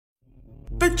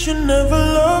Bet you never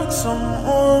loved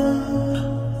someone.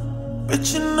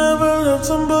 Bet you never loved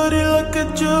somebody like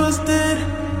I just did.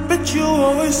 Bet you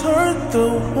always hurt the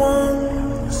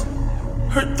ones.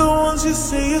 Hurt the ones you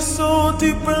say you're so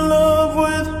deep in love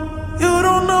with. You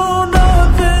don't know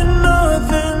nothing,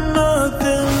 nothing,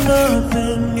 nothing,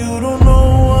 nothing. You don't know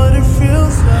what it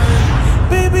feels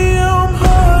like. Baby, I'm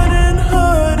hurting,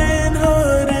 hurting,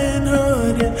 hurting,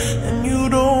 hurting, and you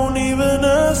don't even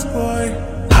ask why.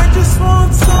 I just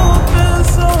want something,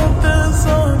 something,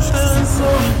 something,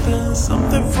 something,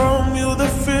 something from you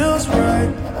that feels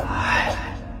right.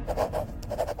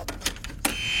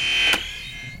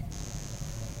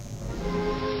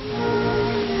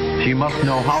 She must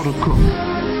know how to cook,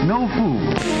 no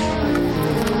food.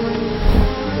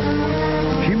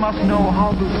 She must know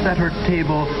how to set her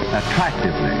table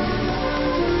attractively.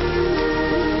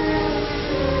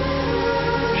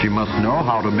 She must know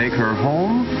how to make her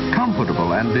home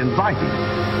comfortable and inviting.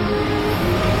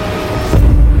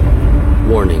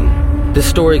 Warning. This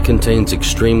story contains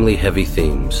extremely heavy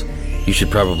themes. You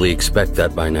should probably expect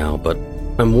that by now, but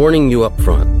I'm warning you up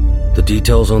front. The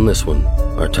details on this one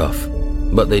are tough,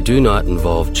 but they do not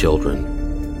involve children.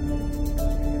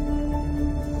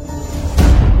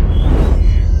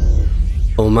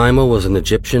 Omaima was an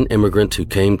Egyptian immigrant who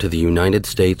came to the United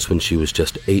States when she was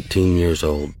just 18 years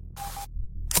old.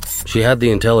 She had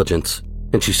the intelligence,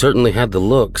 and she certainly had the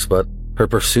looks, but her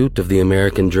pursuit of the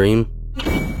American dream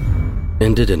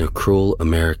ended in a cruel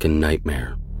American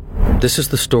nightmare. This is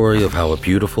the story of how a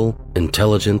beautiful,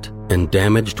 intelligent, and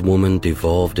damaged woman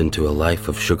devolved into a life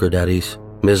of sugar daddies,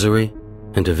 misery,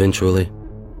 and eventually,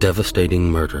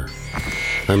 devastating murder.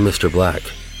 I'm Mr. Black,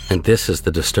 and this is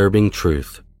the disturbing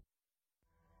truth.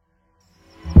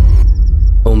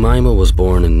 Omaima was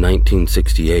born in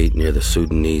 1968 near the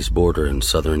Sudanese border in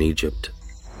southern Egypt.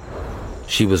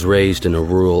 She was raised in a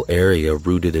rural area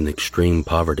rooted in extreme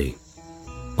poverty.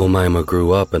 Omaima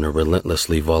grew up in a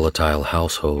relentlessly volatile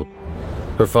household.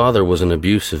 Her father was an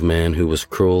abusive man who was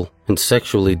cruel and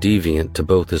sexually deviant to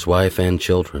both his wife and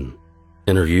children.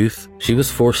 In her youth, she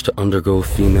was forced to undergo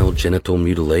female genital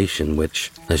mutilation,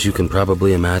 which, as you can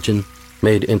probably imagine,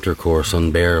 made intercourse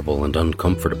unbearable and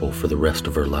uncomfortable for the rest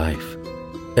of her life.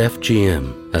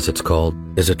 FGM, as it's called,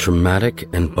 is a traumatic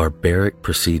and barbaric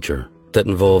procedure that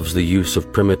involves the use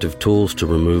of primitive tools to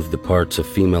remove the parts of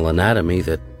female anatomy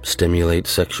that stimulate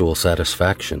sexual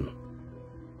satisfaction.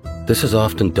 This is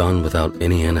often done without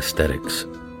any anesthetics,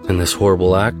 and this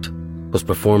horrible act was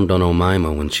performed on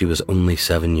Omaima when she was only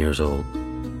 7 years old.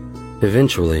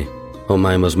 Eventually,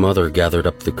 Omaima's mother gathered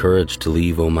up the courage to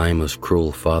leave Omaima's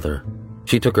cruel father.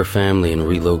 She took her family and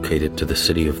relocated to the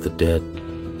City of the Dead,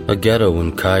 a ghetto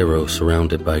in Cairo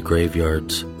surrounded by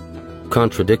graveyards.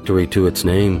 Contradictory to its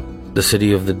name, the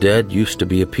City of the Dead used to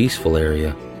be a peaceful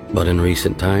area, but in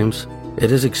recent times, it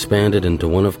has expanded into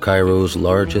one of Cairo's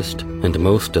largest and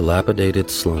most dilapidated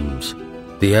slums.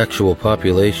 The actual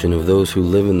population of those who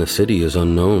live in the city is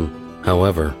unknown.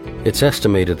 However, it's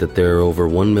estimated that there are over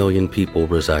 1 million people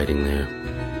residing there,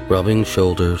 rubbing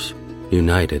shoulders,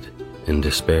 united in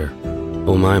despair.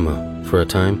 Omaima, for a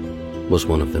time, was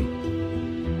one of them.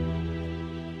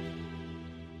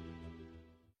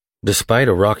 Despite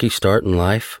a rocky start in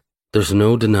life, there's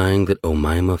no denying that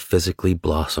Omaima physically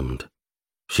blossomed.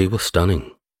 She was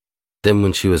stunning. Then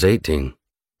when she was 18,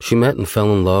 she met and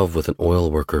fell in love with an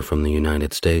oil worker from the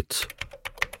United States.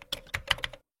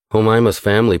 Omaima's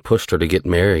family pushed her to get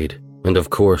married, and of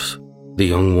course, the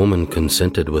young woman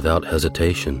consented without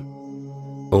hesitation.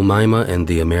 Omaima and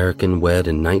the American wed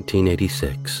in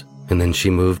 1986, and then she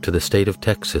moved to the state of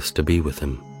Texas to be with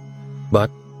him. But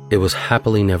it was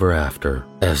happily never after,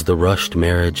 as the rushed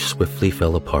marriage swiftly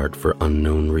fell apart for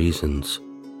unknown reasons.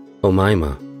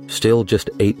 Omaima, still just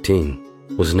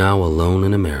 18, was now alone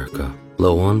in America,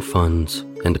 low on funds,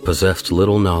 and possessed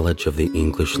little knowledge of the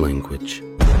English language.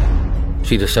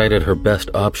 She decided her best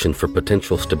option for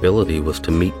potential stability was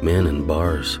to meet men in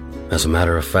bars. As a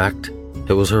matter of fact,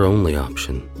 it was her only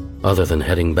option, other than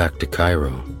heading back to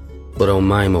Cairo. But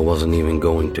Omaima wasn't even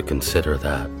going to consider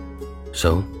that.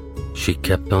 So, she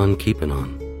kept on keeping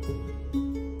on.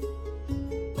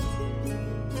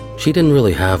 She didn't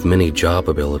really have many job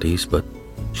abilities, but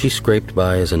she scraped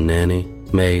by as a nanny,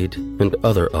 maid, and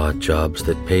other odd jobs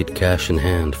that paid cash in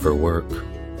hand for work.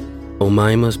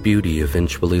 Omaima's beauty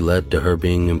eventually led to her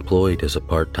being employed as a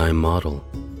part-time model,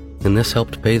 and this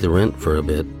helped pay the rent for a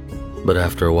bit. But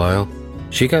after a while,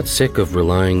 she got sick of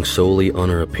relying solely on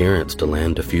her appearance to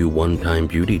land a few one-time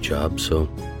beauty jobs, so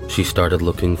she started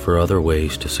looking for other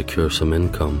ways to secure some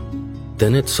income.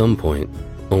 Then at some point,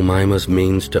 Omaima's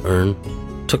means to earn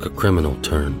took a criminal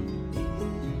turn.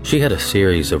 She had a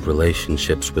series of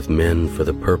relationships with men for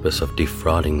the purpose of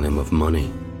defrauding them of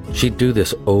money. She'd do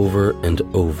this over and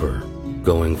over,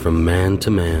 going from man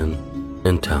to man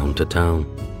and town to town.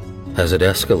 As it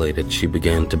escalated, she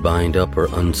began to bind up her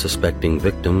unsuspecting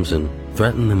victims and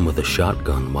threaten them with a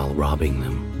shotgun while robbing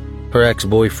them. Her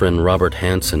ex-boyfriend, Robert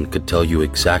Hansen, could tell you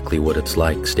exactly what it's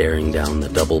like staring down the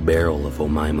double barrel of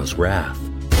Omaima's wrath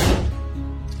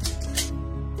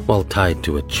while tied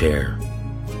to a chair.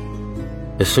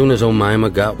 As soon as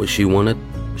Omaima got what she wanted,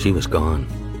 she was gone,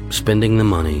 spending the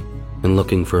money and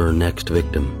looking for her next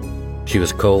victim. She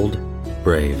was cold,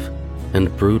 brave,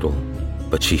 and brutal,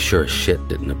 but she sure as shit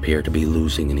didn't appear to be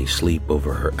losing any sleep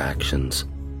over her actions.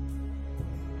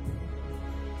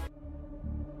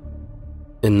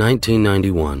 In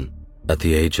 1991, at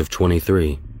the age of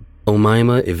 23,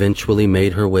 Omaima eventually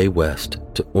made her way west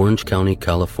to Orange County,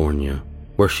 California,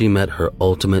 where she met her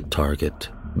ultimate target,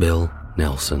 Bill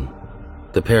Nelson.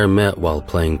 The pair met while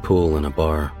playing pool in a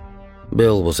bar.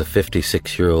 Bill was a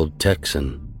 56-year-old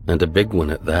Texan, and a big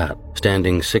one at that,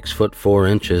 standing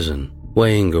 6'4" and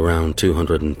weighing around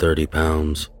 230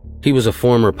 pounds. He was a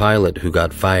former pilot who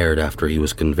got fired after he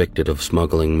was convicted of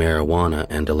smuggling marijuana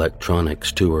and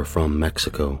electronics to or from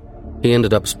Mexico. He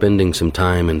ended up spending some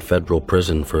time in federal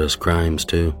prison for his crimes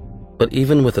too. But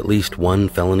even with at least one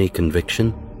felony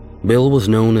conviction, Bill was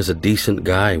known as a decent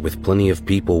guy with plenty of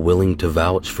people willing to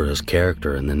vouch for his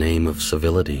character in the name of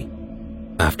civility.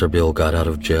 After Bill got out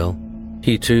of jail,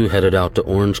 he too headed out to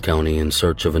Orange County in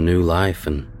search of a new life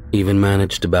and even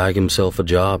managed to bag himself a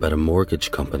job at a mortgage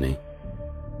company.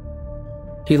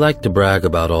 He liked to brag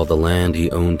about all the land he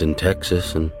owned in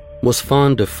Texas and was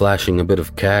fond of flashing a bit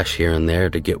of cash here and there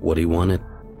to get what he wanted.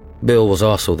 Bill was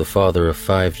also the father of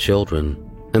 5 children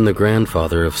and the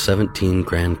grandfather of 17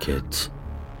 grandkids.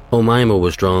 Omaima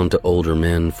was drawn to older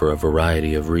men for a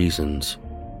variety of reasons,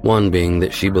 one being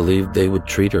that she believed they would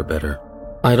treat her better.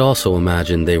 I'd also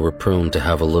imagine they were prone to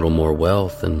have a little more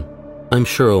wealth, and I'm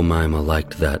sure Omaima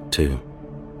liked that too.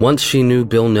 Once she knew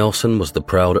Bill Nelson was the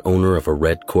proud owner of a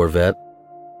red Corvette,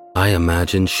 I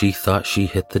imagine she thought she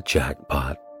hit the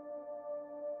jackpot.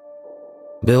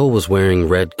 Bill was wearing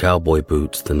red cowboy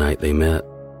boots the night they met.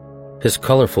 His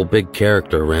colorful big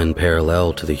character ran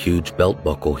parallel to the huge belt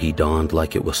buckle he donned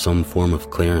like it was some form of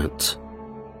clearance.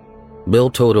 Bill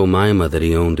told Omaima that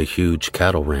he owned a huge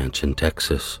cattle ranch in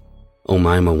Texas.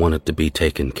 Omaima wanted to be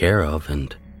taken care of,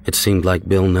 and it seemed like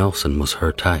Bill Nelson was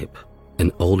her type,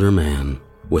 an older man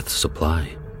with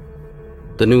supply.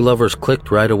 The new lovers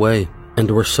clicked right away and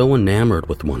were so enamored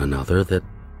with one another that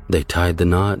they tied the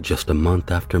knot just a month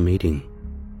after meeting.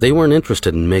 They weren't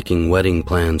interested in making wedding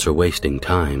plans or wasting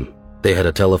time. They had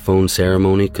a telephone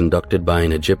ceremony conducted by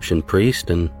an Egyptian priest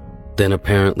and then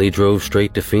apparently drove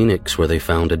straight to Phoenix, where they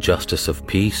found a justice of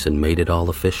peace and made it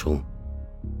all official.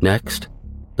 Next,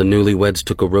 the newlyweds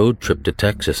took a road trip to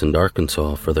Texas and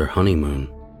Arkansas for their honeymoon,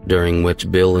 during which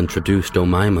Bill introduced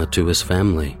Omaima to his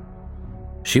family.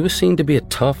 She was seen to be a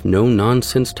tough,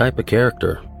 no-nonsense type of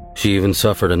character. She even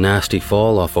suffered a nasty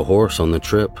fall off a horse on the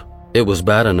trip. It was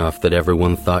bad enough that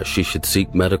everyone thought she should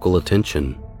seek medical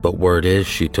attention, but word is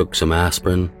she took some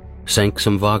aspirin, sank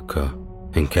some vodka,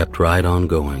 and kept right on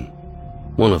going.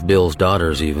 One of Bill's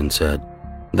daughters even said,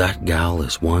 "That gal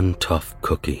is one tough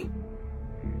cookie."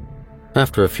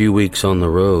 After a few weeks on the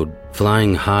road,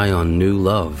 flying high on new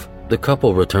love, the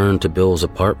couple returned to Bill's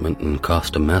apartment in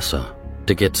Costa Mesa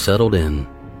to get settled in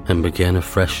and begin a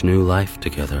fresh new life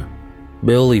together.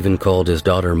 Bill even called his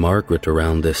daughter Margaret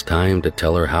around this time to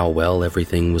tell her how well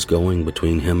everything was going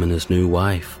between him and his new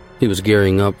wife. He was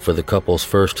gearing up for the couple's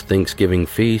first Thanksgiving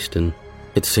feast, and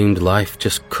it seemed life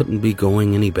just couldn't be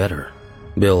going any better.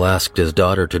 Bill asked his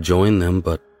daughter to join them,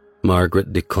 but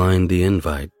Margaret declined the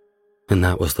invite, and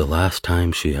that was the last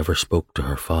time she ever spoke to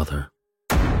her father.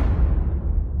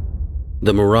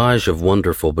 The mirage of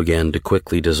wonderful began to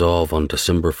quickly dissolve on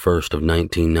December 1st of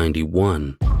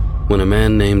 1991, when a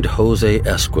man named Jose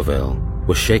Esquivel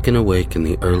was shaken awake in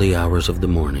the early hours of the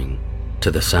morning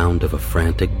to the sound of a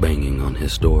frantic banging on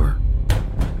his door.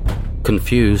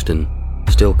 Confused and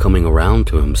still coming around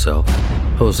to himself,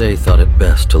 Jose thought it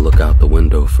best to look out the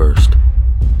window first.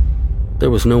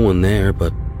 There was no one there,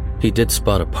 but he did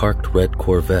spot a parked red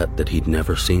Corvette that he'd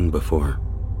never seen before.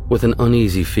 With an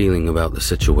uneasy feeling about the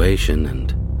situation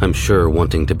and, I'm sure,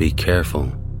 wanting to be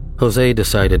careful, Jose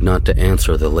decided not to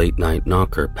answer the late-night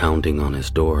knocker pounding on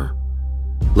his door.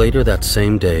 Later that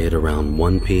same day at around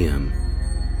 1 p.m.,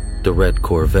 the red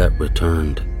Corvette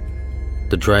returned.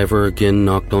 The driver again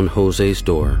knocked on Jose's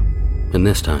door, and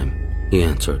this time he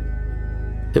answered.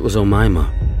 It was Omaima.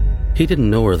 He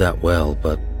didn't know her that well,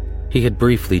 but he had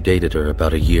briefly dated her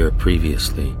about a year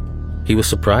previously. He was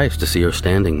surprised to see her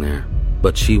standing there,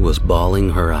 but she was bawling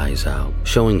her eyes out,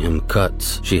 showing him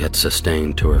cuts she had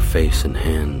sustained to her face and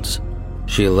hands.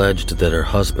 She alleged that her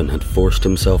husband had forced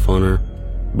himself on her,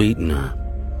 beaten her,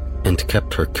 and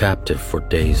kept her captive for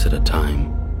days at a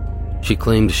time. She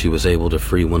claimed she was able to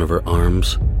free one of her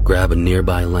arms, grab a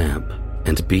nearby lamp,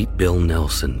 and beat Bill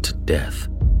Nelson to death.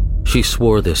 She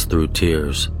swore this through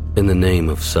tears in the name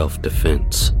of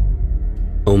self-defense.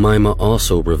 Omaima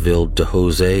also revealed to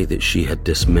Jose that she had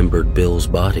dismembered Bill's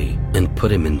body and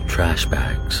put him in trash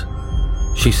bags.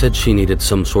 She said she needed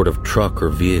some sort of truck or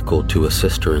vehicle to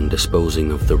assist her in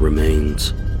disposing of the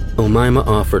remains. Omaima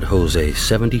offered Jose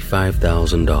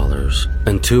 $75,000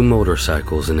 and 2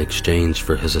 motorcycles in exchange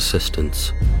for his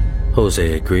assistance.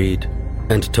 Jose agreed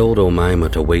and told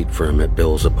Omaima to wait for him at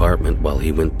Bill's apartment while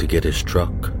he went to get his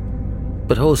truck.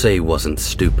 But Jose wasn't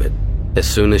stupid. As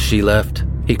soon as she left,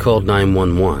 he called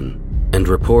 911 and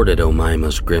reported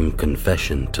Omaima's grim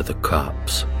confession to the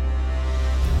cops.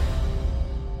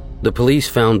 The police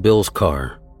found Bill's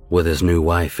car with his new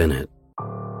wife in it,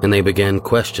 and they began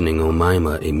questioning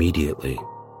Omaima immediately.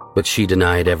 But she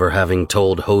denied ever having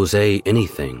told Jose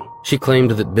anything. She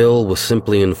claimed that Bill was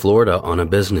simply in Florida on a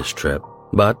business trip.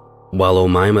 But while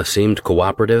Omaima seemed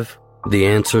cooperative, the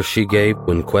answers she gave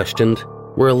when questioned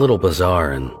were a little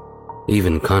bizarre and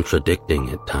even contradicting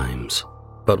at times.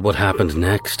 But what happened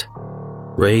next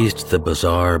raised the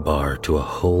bizarre bar to a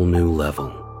whole new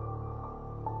level.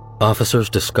 Officers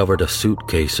discovered a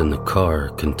suitcase in the car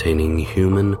containing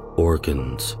human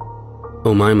organs.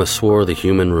 Omaima swore the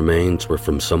human remains were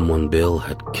from someone Bill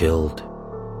had killed.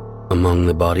 Among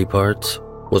the body parts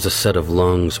was a set of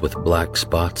lungs with black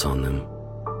spots on them.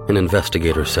 An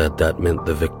investigator said that meant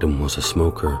the victim was a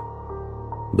smoker.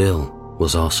 Bill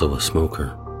was also a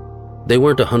smoker. They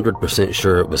weren't 100%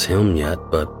 sure it was him yet,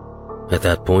 but at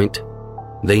that point,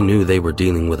 they knew they were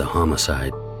dealing with a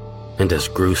homicide. And as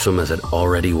gruesome as it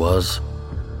already was,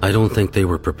 I don't think they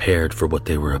were prepared for what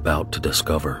they were about to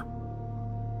discover.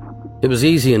 It was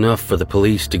easy enough for the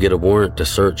police to get a warrant to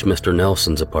search Mr.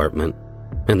 Nelson's apartment,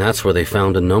 and that's where they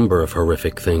found a number of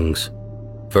horrific things.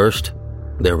 First,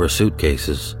 there were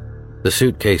suitcases. The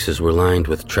suitcases were lined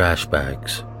with trash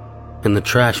bags, and the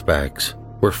trash bags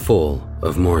were full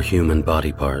of more human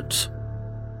body parts.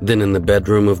 Then in the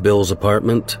bedroom of Bill's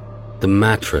apartment, the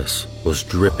mattress was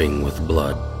dripping with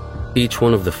blood. Each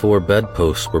one of the 4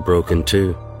 bedposts were broken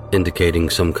too, indicating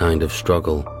some kind of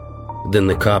struggle. Then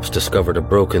the cops discovered a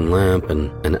broken lamp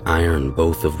and an iron,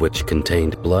 both of which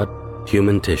contained blood,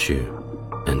 human tissue,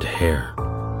 and hair.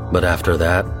 But after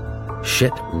that,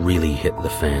 shit really hit the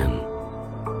fan.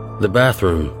 The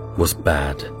bathroom was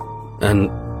bad. And,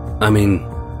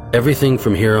 everything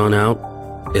from here on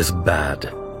out is bad.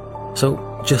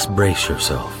 So just brace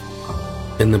yourself.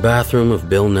 In the bathroom of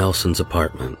Bill Nelson's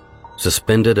apartment,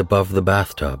 suspended above the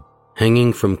bathtub,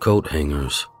 hanging from coat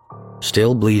hangers,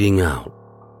 still bleeding out,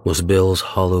 was Bill's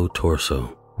hollow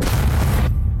torso.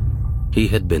 He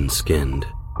had been skinned.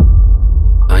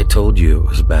 I told you it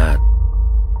was bad.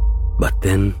 But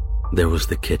then there was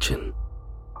the kitchen,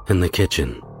 and the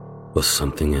kitchen was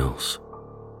something else.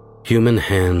 Human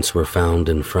hands were found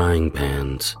in frying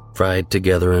pans, fried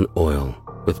together in oil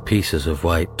with pieces of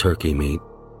white turkey meat.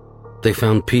 They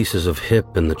found pieces of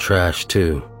hip in the trash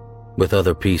too, with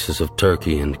other pieces of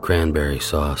turkey and cranberry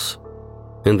sauce.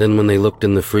 And then when they looked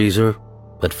in the freezer,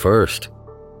 at first,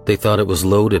 they thought it was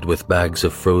loaded with bags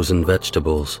of frozen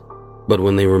vegetables. But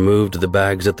when they removed the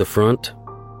bags at the front,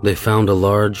 they found a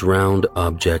large round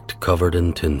object covered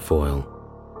in tinfoil.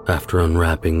 After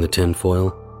unwrapping the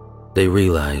tinfoil, they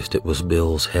realized it was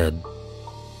Bill's head.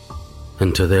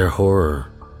 And to their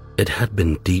horror, it had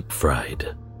been deep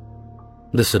fried.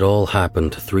 This had all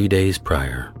happened 3 days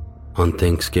prior, on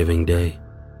Thanksgiving Day.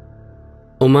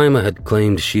 Omaima had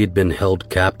claimed she had been held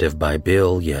captive by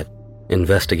Bill, yet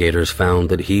investigators found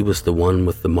that he was the one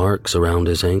with the marks around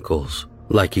his ankles,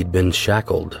 like he'd been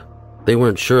shackled. They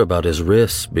weren't sure about his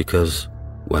wrists because,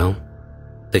 well,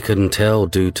 they couldn't tell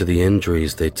due to the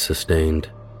injuries they'd sustained.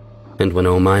 And when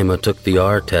Omaima took the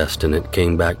R test and it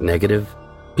came back negative,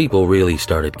 people really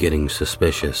started getting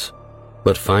suspicious.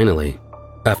 But finally,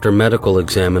 after medical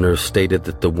examiners stated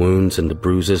that the wounds and the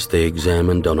bruises they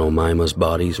examined on Omaima's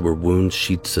bodies were wounds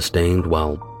she'd sustained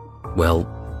while,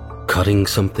 cutting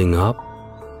something up,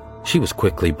 she was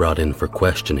quickly brought in for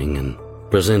questioning and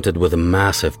presented with a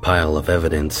massive pile of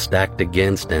evidence stacked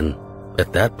against and,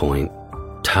 at that point,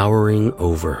 towering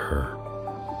over her.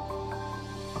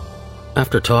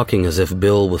 After talking as if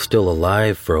Bill was still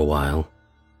alive for a while,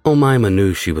 Omaima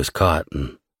knew she was caught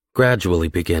and gradually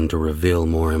began to reveal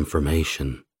more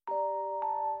information.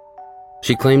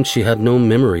 She claimed she had no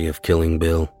memory of killing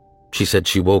Bill, She said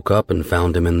she woke up and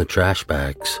found him in the trash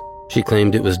bags. She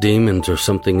claimed it was demons or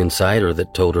something inside her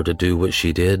that told her to do what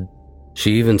she did.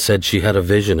 She even said she had a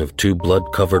vision of two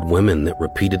blood-covered women that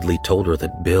repeatedly told her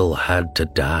that Bill had to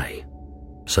die.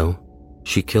 So,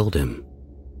 she killed him.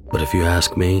 But if you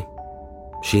ask me,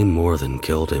 she more than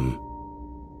killed him.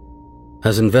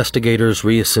 As investigators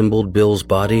reassembled Bill's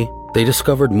body, they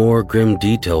discovered more grim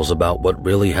details about what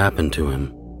really happened to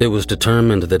him. It was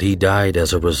determined that he died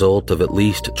as a result of at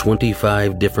least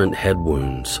 25 different head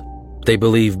wounds. They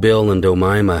believe Bill and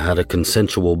Omaima had a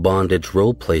consensual bondage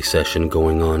roleplay session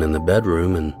going on in the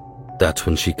bedroom, and that's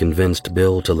when she convinced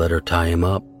Bill to let her tie him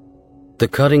up. The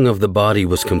cutting of the body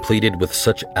was completed with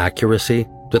such accuracy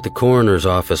that the coroner's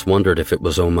office wondered if it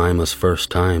was Omaima's first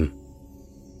time.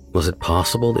 Was it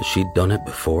possible that she'd done it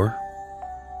before?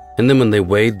 And then when they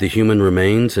weighed the human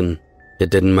remains and it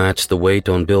didn't match the weight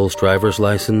on Bill's driver's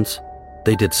license,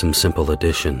 they did some simple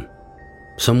addition.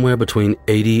 Somewhere between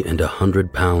 80 and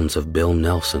 100 pounds of Bill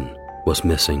Nelson was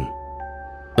missing.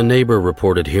 A neighbor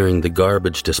reported hearing the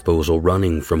garbage disposal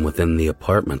running from within the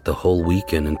apartment the whole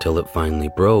weekend until it finally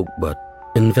broke, but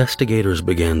investigators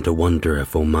began to wonder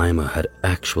if Omaima had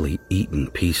actually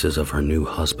eaten pieces of her new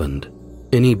husband.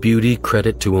 Any beauty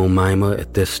credit to Omaima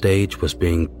at this stage was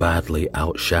being badly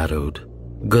outshadowed.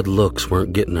 Good looks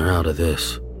weren't getting her out of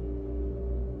this.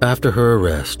 After her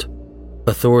arrest,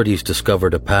 authorities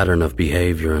discovered a pattern of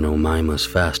behavior in Omaima's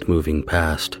fast-moving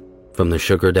past, from the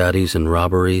sugar daddies and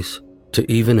robberies to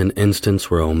even an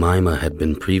instance where Omaima had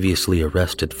been previously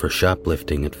arrested for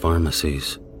shoplifting at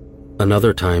pharmacies.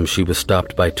 Another time she was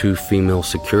stopped by two female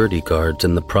security guards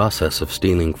in the process of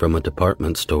stealing from a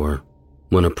department store.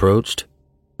 When approached,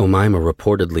 Omaima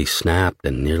reportedly snapped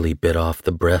and nearly bit off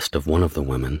the breast of one of the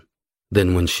women.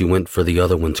 Then when she went for the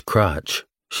other one's crotch,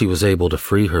 she was able to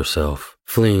free herself,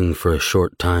 fleeing for a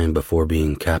short time before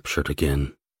being captured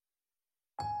again.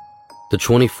 The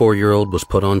 24-year-old was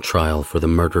put on trial for the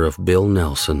murder of Bill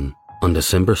Nelson on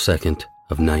December 2nd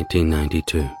of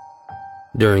 1992.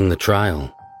 During the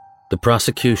trial, the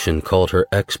prosecution called her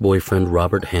ex-boyfriend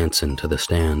Robert Hansen to the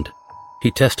stand.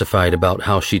 He testified about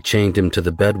how she chained him to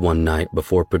the bed one night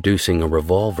before producing a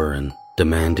revolver and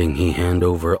demanding he hand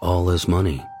over all his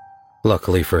money.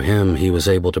 Luckily for him, he was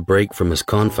able to break from his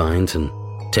confines and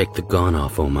take the gun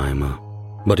off Omaima.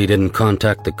 But he didn't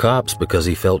contact the cops because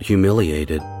he felt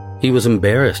humiliated. He was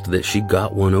embarrassed that she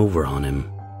got one over on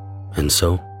him. And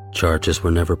so, charges were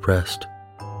never pressed.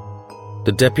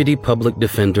 The deputy public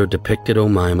defender depicted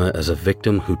Omaima as a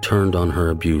victim who turned on her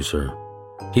abuser.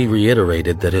 He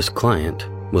reiterated that his client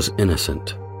was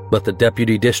innocent, but the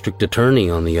deputy district attorney,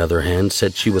 on the other hand,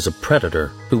 said she was a predator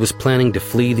who was planning to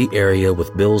flee the area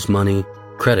with Bill's money,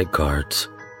 credit cards,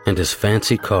 and his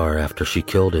fancy car after she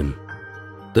killed him.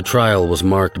 The trial was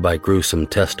marked by gruesome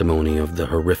testimony of the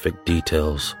horrific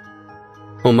details.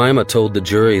 Omaima told the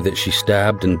jury that she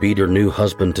stabbed and beat her new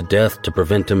husband to death to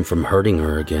prevent him from hurting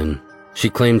her again. She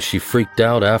claimed she freaked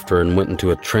out after and went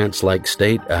into a trance-like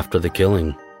state after the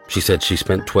killing. She said she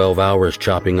spent 12 hours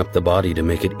chopping up the body to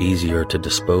make it easier to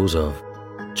dispose of.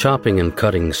 Chopping and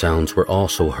cutting sounds were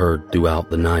also heard throughout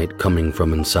the night coming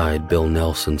from inside Bill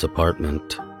Nelson's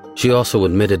apartment. She also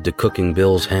admitted to cooking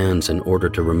Bill's hands in order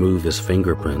to remove his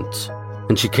fingerprints.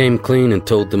 And she came clean and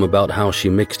told them about how she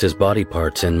mixed his body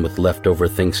parts in with leftover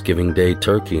Thanksgiving Day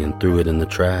turkey and threw it in the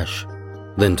trash.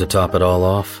 Then to top it all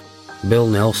off, Bill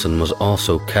Nelson was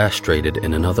also castrated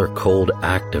in another cold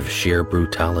act of sheer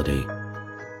brutality.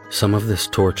 Some of this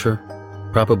torture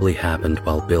probably happened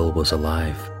while Bill was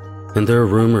alive, and there are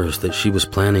rumors that she was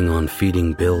planning on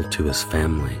feeding Bill to his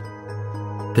family.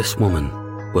 This woman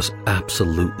was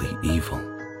absolutely evil.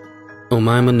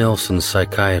 Omaima Nelson's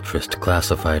psychiatrist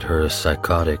classified her as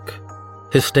psychotic.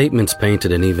 His statements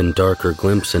painted an even darker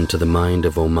glimpse into the mind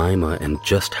of Omaima and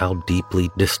just how deeply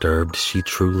disturbed she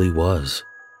truly was.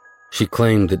 She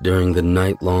claimed that during the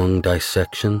night-long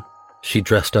dissection, she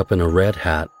dressed up in a red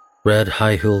hat, red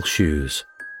high-heel shoes,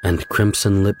 and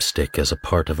crimson lipstick as a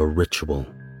part of a ritual.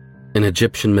 In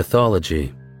Egyptian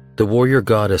mythology, the warrior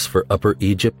goddess for Upper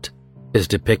Egypt is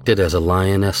depicted as a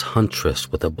lioness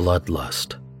huntress with a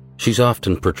bloodlust. She's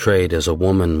often portrayed as a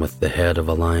woman with the head of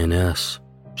a lioness.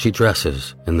 She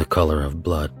dresses in the color of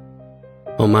blood.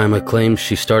 Omaima claims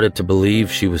she started to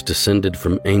believe she was descended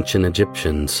from ancient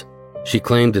Egyptians. She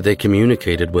claimed that they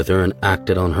communicated with her and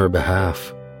acted on her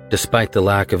behalf. Despite the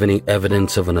lack of any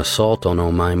evidence of an assault on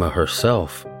Omaima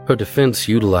herself, her defense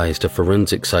utilized a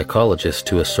forensic psychologist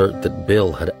to assert that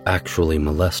Bill had actually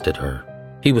molested her.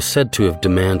 He was said to have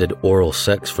demanded oral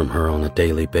sex from her on a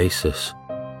daily basis.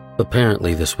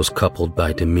 Apparently, this was coupled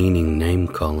by demeaning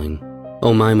name-calling.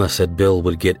 Omaima said Bill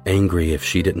would get angry if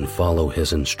she didn't follow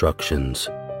his instructions.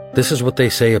 This is what they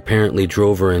say apparently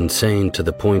drove her insane to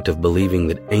the point of believing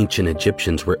that ancient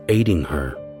Egyptians were aiding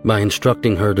her by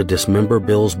instructing her to dismember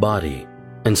Bill's body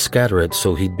and scatter it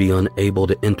so he'd be unable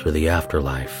to enter the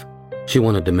afterlife. She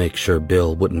wanted to make sure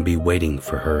Bill wouldn't be waiting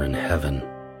for her in heaven.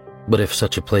 But if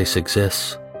such a place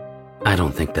exists, I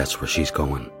don't think that's where she's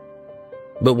going.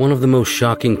 But one of the most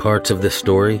shocking parts of this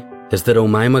story is that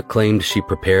Omaima claimed she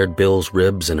prepared Bill's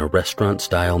ribs in a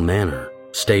restaurant-style manner,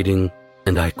 stating,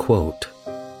 and I quote,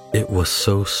 "It was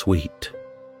so sweet."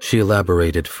 She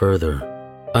elaborated further,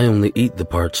 "I only eat the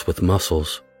parts with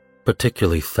muscles,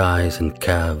 particularly thighs and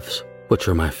calves, which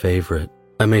are my favorite.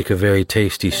 I make a very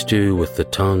tasty stew with the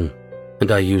tongue, and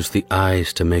I use the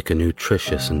eyes to make a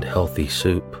nutritious and healthy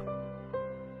soup."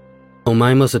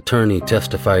 Omaima's attorney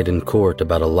testified in court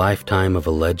about a lifetime of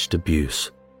alleged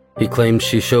abuse. He claimed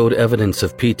she showed evidence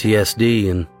of PTSD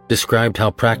and described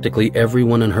how practically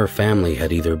everyone in her family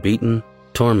had either beaten,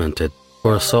 tormented,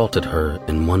 or assaulted her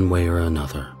in one way or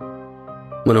another.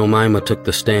 When Omaima took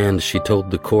the stand, she told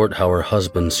the court how her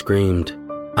husband screamed,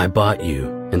 "I bought you,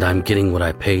 and I'm getting what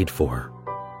I paid for,"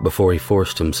 before he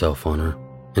forced himself on her,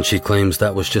 and she claims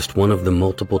that was just one of the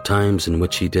multiple times in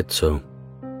which he did so.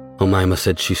 Omaima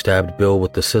said she stabbed Bill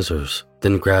with the scissors,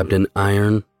 then grabbed an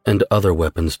iron and other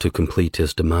weapons to complete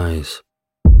his demise.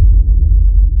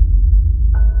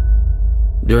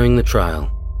 During the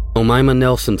trial, Omaima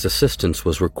Nelson's assistance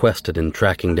was requested in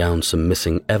tracking down some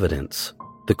missing evidence.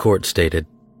 The court stated,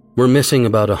 "We're missing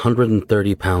about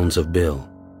 130 pounds of Bill.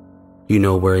 You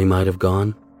know where he might have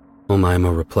gone?"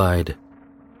 Omaima replied,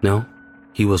 "No,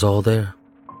 he was all there."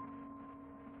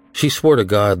 She swore to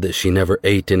God that she never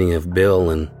ate any of Bill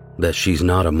and that she's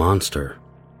not a monster.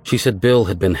 She said Bill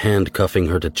had been handcuffing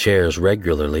her to chairs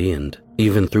regularly and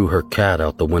even threw her cat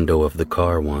out the window of the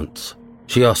car once.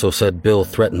 She also said Bill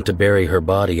threatened to bury her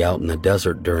body out in the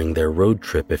desert during their road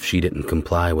trip if she didn't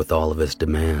comply with all of his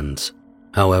demands.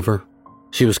 However,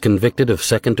 she was convicted of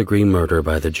second-degree murder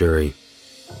by the jury.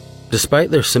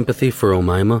 Despite their sympathy for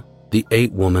Omaima, the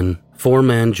 8-woman,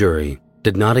 4-man jury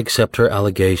did not accept her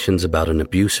allegations about an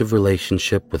abusive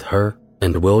relationship with her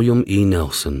and William E.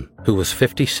 Nelson, who was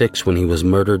 56 when he was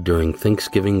murdered during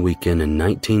Thanksgiving weekend in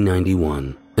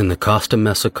 1991 in the Costa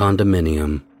Mesa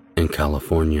condominium in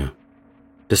California.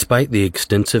 Despite the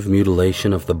extensive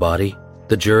mutilation of the body,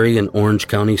 the jury in Orange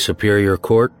County Superior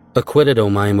Court acquitted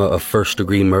Omaima of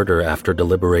first-degree murder after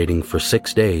deliberating for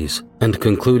 6 days and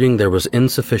concluding there was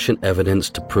insufficient evidence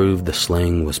to prove the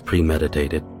slaying was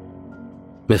premeditated.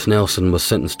 Miss Nelson was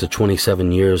sentenced to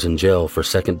 27 years in jail for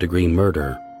second-degree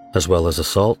murder, as well as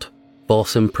assault,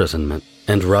 false imprisonment,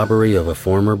 and robbery of a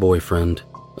former boyfriend,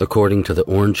 according to the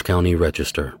Orange County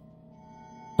Register.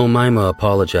 Omaima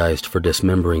apologized for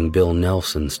dismembering Bill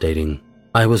Nelson, stating,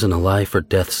 "I was in a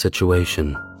life-or-death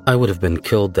situation. I would have been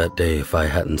killed that day if I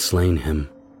hadn't slain him."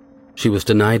 She was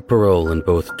denied parole in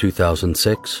both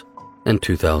 2006 and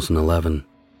 2011,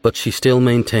 but she still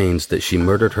maintains that she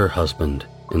murdered her husband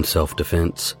in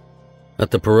self-defense.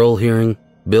 At the parole hearing,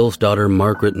 Bill's daughter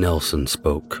Margaret Nelson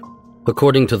spoke.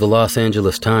 According to the Los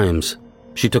Angeles Times,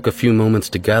 she took a few moments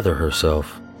to gather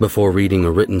herself before reading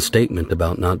a written statement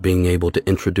about not being able to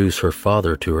introduce her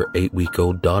father to her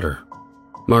 8-week-old daughter.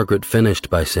 Margaret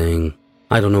finished by saying,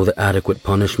 "I don't know the adequate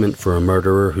punishment for a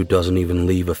murderer who doesn't even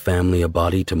leave a family a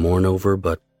body to mourn over,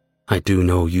 but I do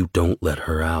know you don't let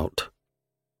her out.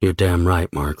 You're damn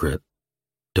right, Margaret.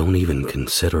 Don't even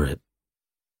consider it."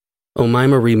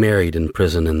 Omaima remarried in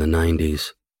prison in the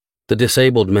 90s. The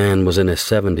disabled man was in his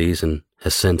 70s and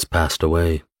has since passed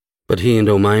away, but he and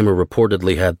Omaima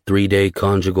reportedly had 3-day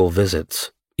conjugal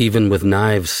visits, even with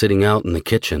knives sitting out in the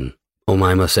kitchen.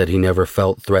 Omaima said he never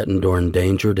felt threatened or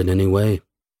endangered in any way.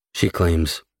 She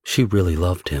claims she really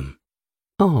loved him.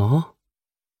 Aww.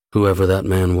 Whoever that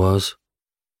man was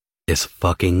is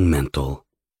fucking mental.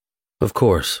 Of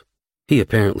course, he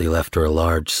apparently left her a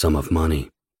large sum of money.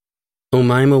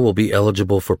 Omaima will be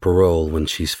eligible for parole when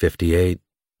she's 58.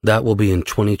 That will be in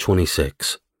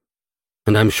 2026.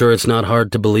 And I'm sure it's not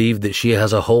hard to believe that she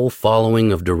has a whole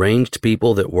following of deranged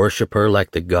people that worship her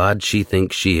like the god she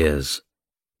thinks she is.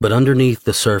 But underneath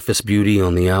the surface beauty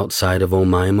on the outside of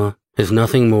Omaima is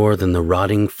nothing more than the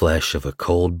rotting flesh of a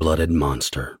cold-blooded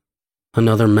monster.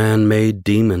 Another man-made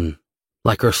demon,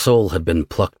 like her soul had been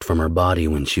plucked from her body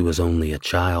when she was only a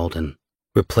child and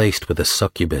replaced with a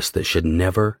succubus that should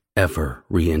never, ever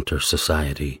re-enter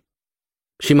society.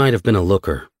 She might have been a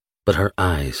looker, but her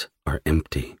eyes are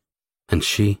empty, and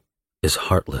she is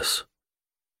heartless.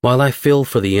 While I feel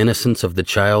for the innocence of the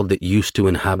child that used to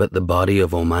inhabit the body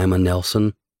of Omaima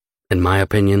Nelson, in my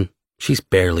opinion, she's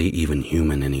barely even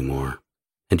human anymore.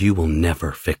 and you will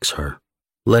never fix her.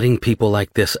 Letting people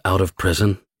like this out of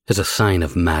prison is a sign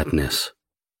of madness.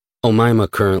 Omaima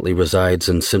currently resides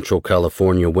in Central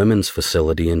California Women's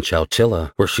Facility in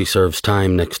Chowchilla, where she serves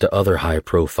time next to other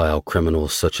high-profile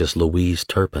criminals such as Louise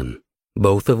Turpin,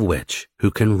 both of which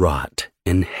who can rot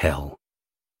in hell.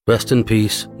 Rest in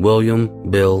peace, William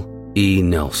Bill E.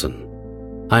 Nelson.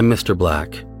 I'm Mr.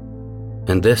 Black,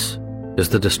 and this is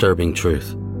the disturbing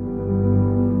truth.